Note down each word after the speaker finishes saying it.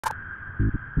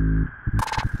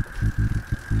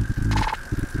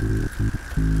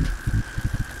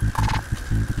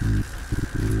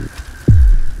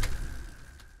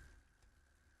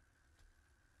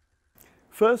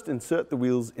First, insert the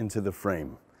wheels into the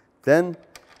frame. Then,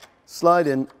 slide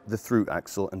in the through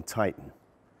axle and tighten.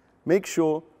 Make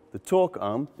sure the torque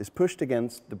arm is pushed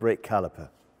against the brake caliper.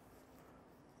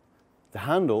 The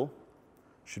handle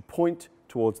should point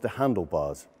towards the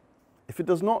handlebars. If it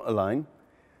does not align,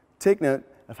 take note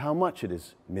of how much it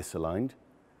is misaligned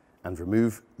and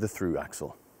remove the through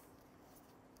axle.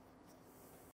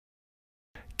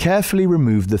 Carefully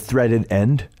remove the threaded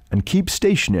end and keep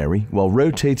stationary while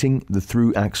rotating the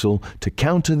through axle to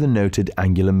counter the noted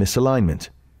angular misalignment.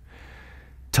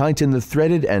 Tighten the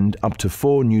threaded end up to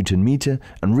 4 Nm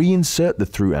and reinsert the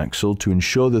through axle to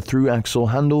ensure the through axle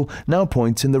handle now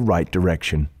points in the right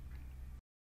direction.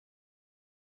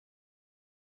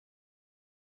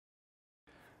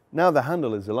 Now the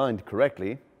handle is aligned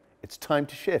correctly, it's time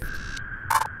to shift.